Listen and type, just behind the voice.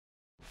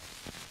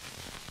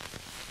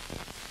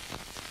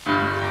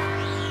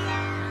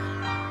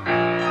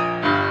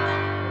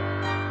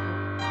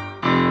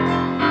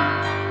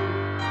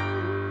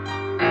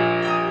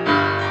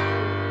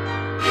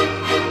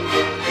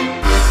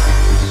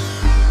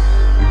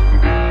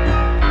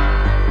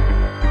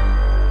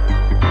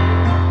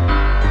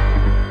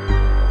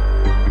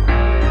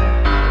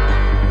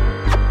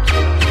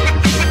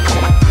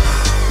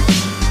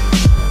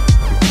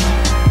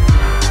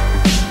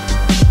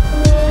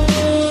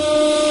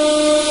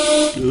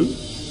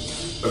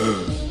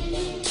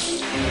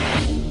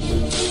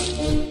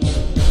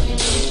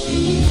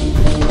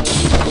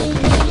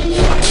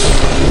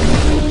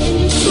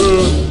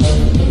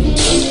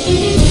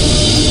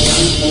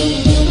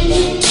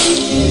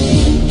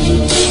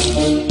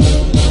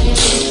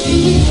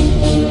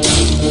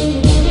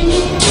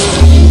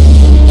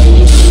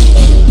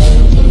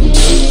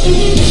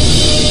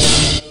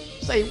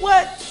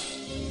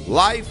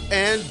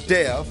and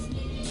death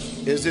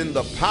is in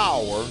the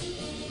power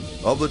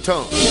of the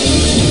tongue.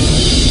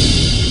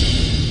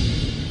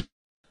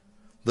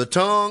 The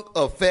tongue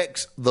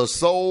affects the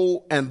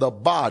soul and the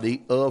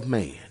body of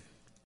man.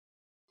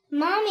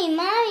 Mommy,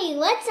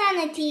 what's on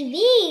the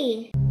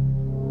TV?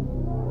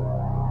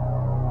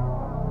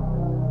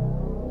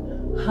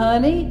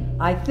 Honey,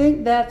 I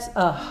think that's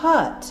a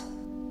hut.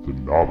 The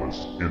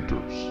novice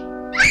enters.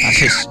 I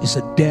says, it's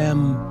a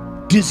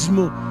damn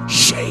dismal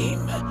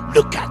shame.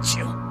 Look at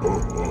you.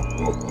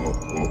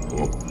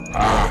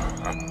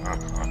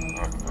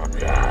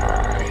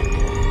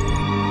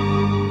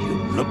 You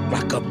look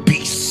like a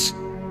beast.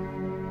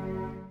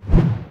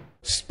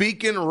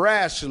 Speaking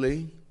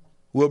rashly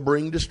will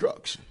bring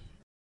destruction.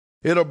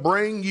 It'll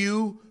bring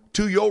you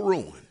to your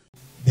ruin.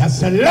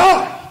 That's a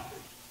lie.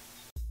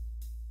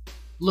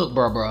 Look,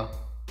 bro,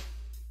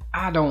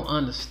 I don't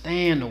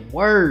understand the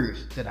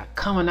words that are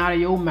coming out of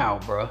your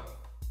mouth, bro.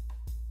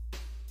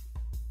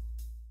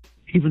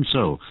 Even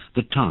so,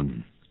 the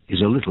tongue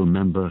is a little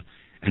member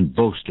and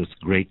boasteth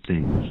great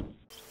things.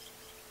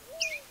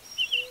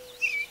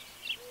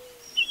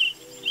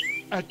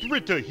 At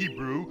Ritter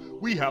Hebrew,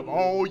 we have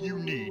all you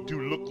need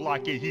to look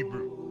like a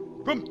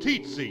Hebrew. From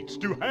teat seats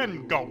to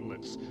hand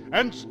gauntlets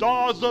and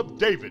stars of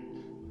David,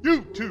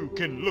 you too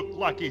can look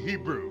like a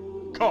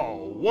Hebrew.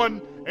 Call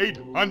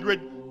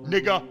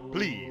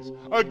 1-800-NIGGA-PLEASE.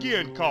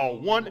 Again, call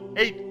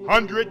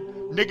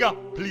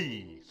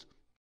 1-800-NIGGA-PLEASE.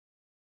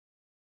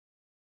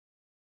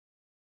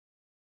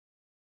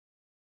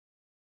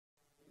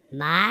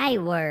 My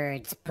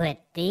words put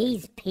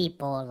these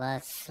people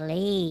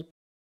asleep.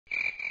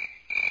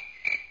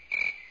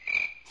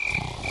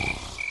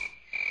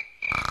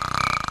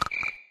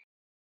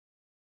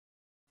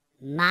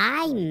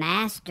 My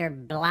master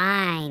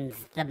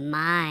blinds the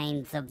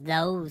minds of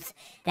those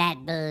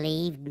that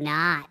believe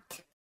not.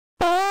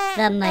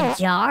 The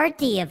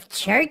majority of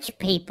church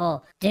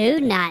people do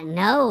not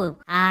know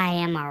I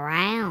am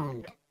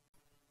around.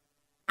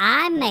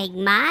 I make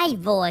my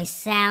voice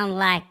sound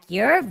like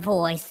your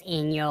voice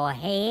in your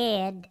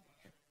head.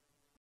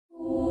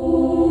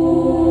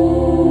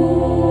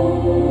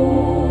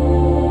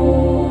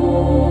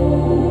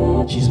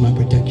 She's my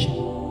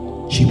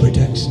protection. She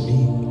protects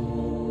me.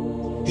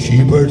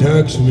 She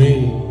protects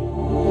me.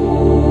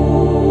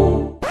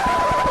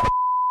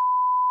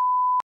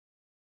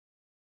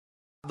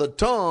 The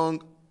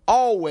tongue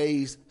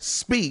always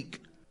speaks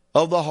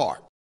of the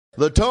heart.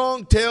 The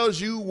tongue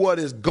tells you what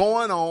is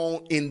going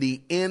on in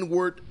the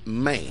inward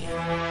man.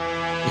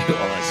 You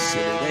all are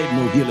silly. There ain't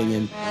no healing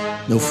in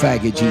no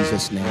faggot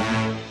Jesus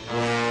name.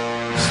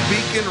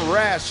 Speaking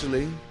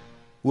rashly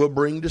will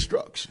bring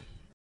destruction.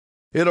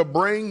 It'll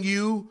bring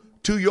you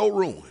to your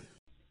ruin.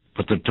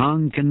 But the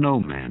tongue can no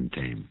man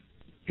tame.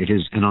 It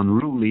is an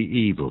unruly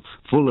evil,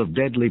 full of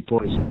deadly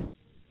poison.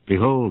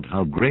 Behold,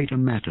 how great a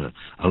matter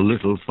a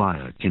little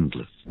fire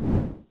kindleth.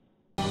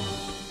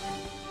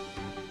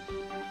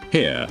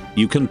 Here,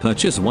 you can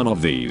purchase one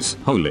of these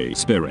Holy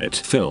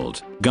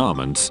Spirit-filled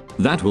garments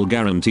that will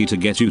guarantee to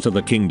get you to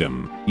the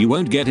kingdom. You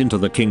won't get into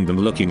the kingdom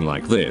looking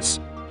like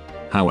this.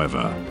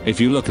 However, if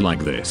you look like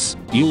this,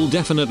 you'll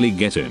definitely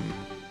get in.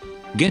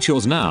 Get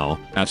yours now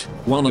at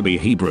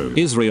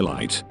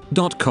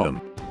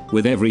wannabehebrewisraelite.com.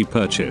 With every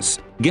purchase,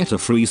 get a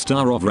free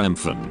star of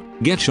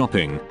Ramphon. Get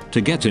shopping to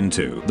get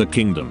into the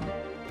kingdom.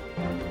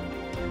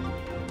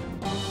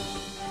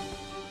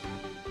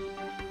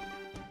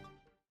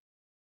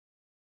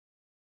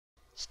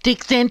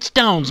 Sticks and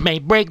stones may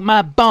break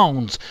my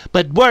bones,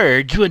 but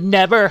words would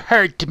never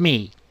hurt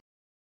me.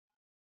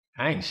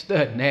 I ain't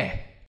studying that.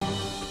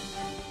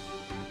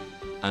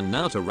 And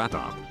now to wrap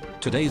up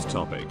today's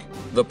topic,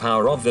 the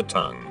power of the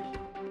tongue.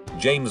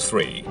 James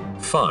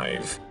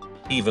 3:5.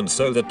 Even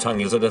so the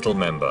tongue is a little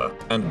member,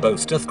 and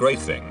boasteth great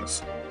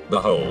things.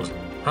 Behold,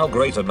 how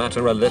great a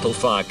matter a little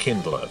fire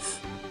kindleth.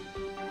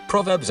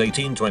 Proverbs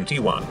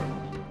 18:21.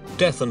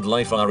 Death and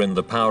life are in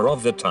the power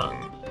of the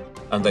tongue,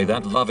 and they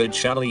that love it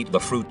shall eat the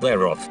fruit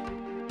thereof.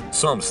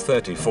 Psalms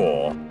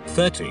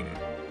 34:13.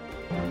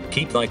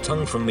 Keep thy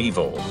tongue from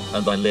evil,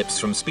 and thy lips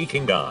from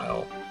speaking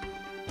guile.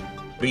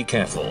 Be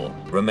careful,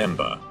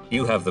 remember,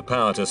 you have the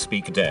power to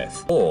speak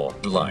death or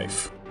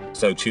life.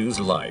 So choose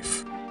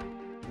life.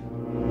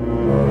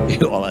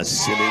 You all are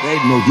silly. There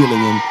ain't no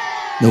healing in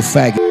no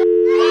faggot.